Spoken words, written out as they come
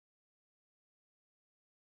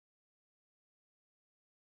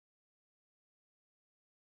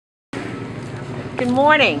Good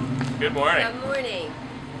morning. Good morning. Good morning.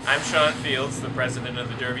 I'm Sean Fields, the president of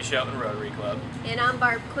the Derby Shelton Rotary Club. And I'm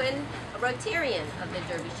Barb Quinn, a Rotarian of the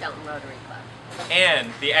Derby Shelton Rotary Club.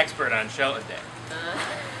 And the expert on Shelton Day,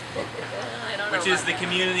 I don't know which is about the that.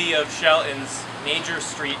 community of Shelton's major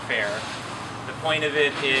street fair. The point of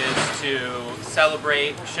it is to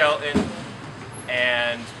celebrate Shelton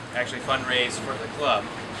and actually fundraise for the club.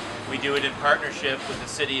 We do it in partnership with the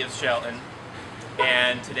city of Shelton,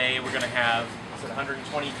 and today we're going to have, is it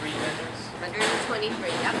 123 vendors? 123,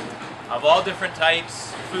 yep. Of all different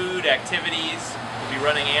types, food, activities. We'll be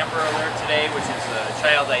running Amber Alert today, which is a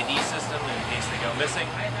child ID system in case they go missing,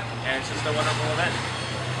 and it's just a wonderful event.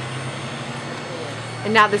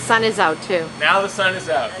 And now the sun is out too. Now the sun is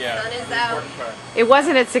out, The yeah. sun is the out. important part. It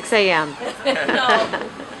wasn't at 6 a.m. No,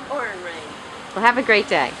 pouring rain. Well, have a great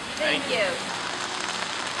day. Thank you.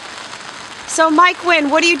 So Mike Wynn,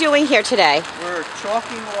 what are you doing here today? We're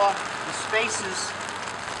chalking off the spaces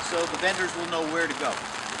so the vendors will know where to go.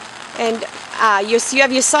 And you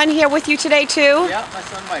have your son here with you today too? Yeah, my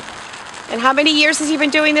son Michael. And how many years has he been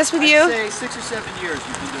doing this with I'd you? say 6 or 7 years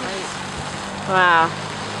we've been doing this. Wow.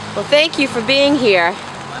 Well, thank you for being here.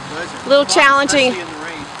 My pleasure. A little challenging Especially in the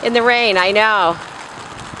rain. in the rain, I know.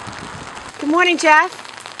 Good morning, Jeff.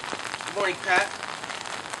 Good morning, Pat.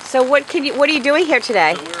 So what are you doing here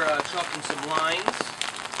today? So we're chalking some lines,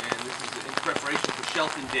 and this is in preparation for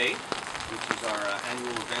Shelton Day, which is our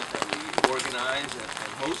annual event that we organize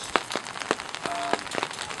and host.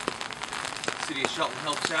 The City of Shelton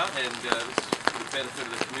helps out, and this is for the benefit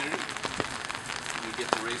of the community. We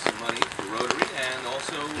get to raise some money for Rotary, and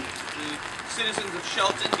also the citizens of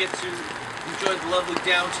Shelton get to enjoy the lovely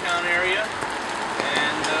downtown area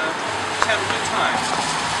and just have a good time.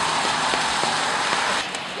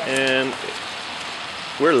 And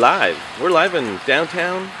we're live. We're live in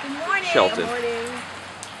downtown Good morning. Shelton. Good morning.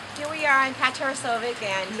 Here we are, I'm Pat Tarasovic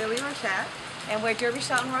and Millie Rochette. and we're Derby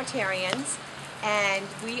Shelton Rotarians, and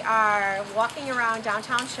we are walking around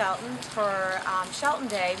downtown Shelton for Shelton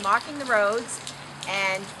Day, marking the roads,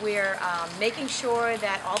 and we're making sure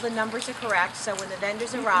that all the numbers are correct, so when the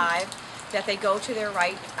vendors arrive, that they go to their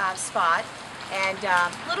right spot. And a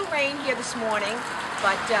little rain here this morning,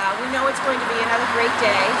 but we know it's going to be another great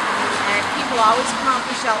day, and people always come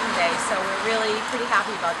for Shelton Day, so we're really pretty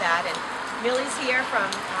happy about that. And Millie's here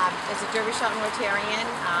as a Derby Shelton Rotarian.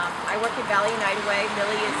 I work at Valley United Way.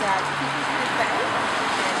 Millie is at Smith Bay,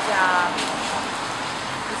 and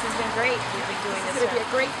this has been great. We've been doing It's this. going to be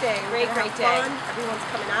a great day. Great We're gonna day. have fun. Everyone's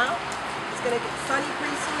coming out. It's going to get sunny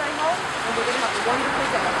pretty soon, I hope, and we're going to have a wonderful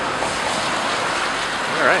day.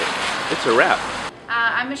 All right, it's a wrap.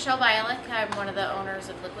 I'm Michelle Bialik. I'm one of the owners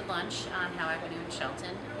of Liquid Lunch on Howe Avenue in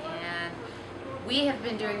Shelton, and we have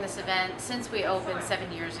been doing this event since we opened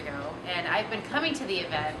 7 years ago, and I've been coming to the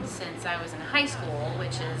event since I was in high school,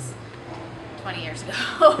 which is 20 years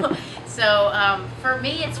ago. So for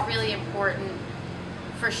me, it's really important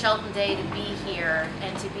for Shelton Day to be here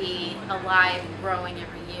and to be alive and growing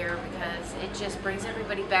every year, because it just brings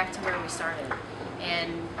everybody back to where we started.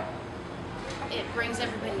 And it brings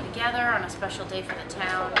everybody together on a special day for the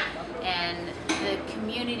town, and the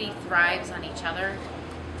community thrives on each other,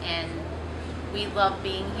 and we love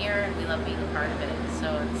being here and we love being a part of it,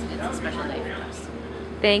 so it's a special day for us.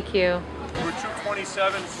 Thank you. We're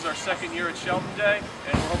 227. This is our second year at Shelton Day,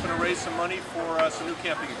 and we're hoping to raise some money for some new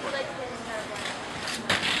camping equipment.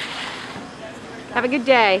 Have a good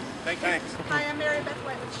day. Thanks. Hi, I'm Mary Beth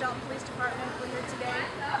White with Shelton Police Department. We're here today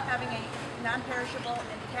having a non-perishable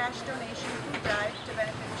and cash donation food drive to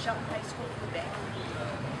benefit the Shelton High School Food Bank.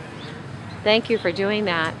 Thank you for doing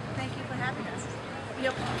that. Thank you for having us.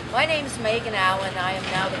 My name is Megan Allen. I am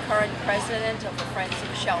now the current president of the Friends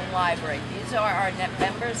of Shelton Library. These are our net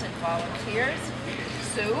members and volunteers,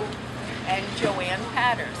 Sue and Joanne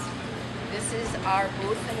Patters. This is our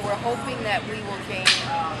booth, and we're hoping that we will gain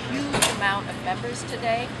a huge amount of members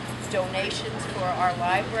today, donations for our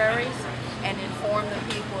libraries, and inform the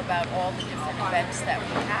people about all the different events that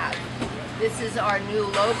we have. This is our new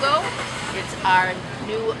logo. It's our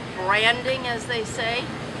new branding, as they say,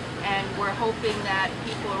 and we're hoping that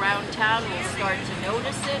people around town will start to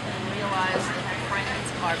notice it and realize that the Friends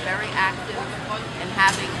are very active and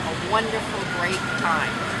having a wonderful, great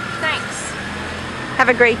time. Thanks. Have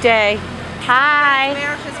a great day. Hi.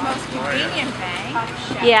 America's most convenient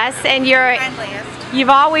bank. Yes, and Friendliest. you've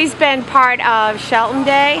always been part of Shelton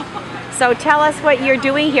Day. So tell us what you're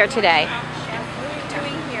doing here today. What are we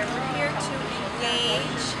doing here? We're here to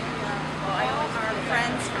engage all our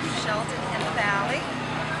friends from Shelton and the Valley,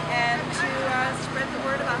 and to spread the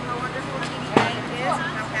word about how wonderful TD Bank is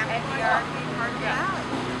and how happy we are to be part of the Valley.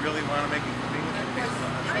 We really want to make it convenient for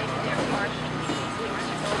people.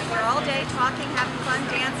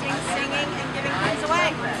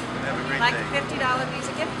 like a $50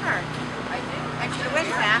 Visa gift card. I should have went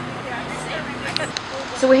back.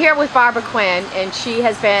 So we're here with Barbara Quinn, and she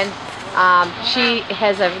has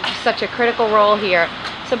such a critical role here.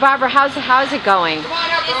 So Barbara, how's it going? This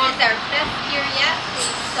is our best year yet.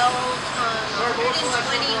 We've sold 121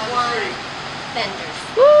 vendors.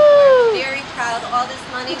 Woo! We're very proud. All this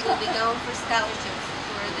money will be going for scholarships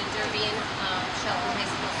for the Derby and Shelton High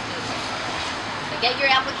School students. So get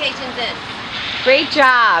your applications in. Great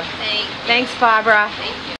job. Thanks. Thanks, Barbara.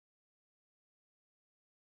 Thank you.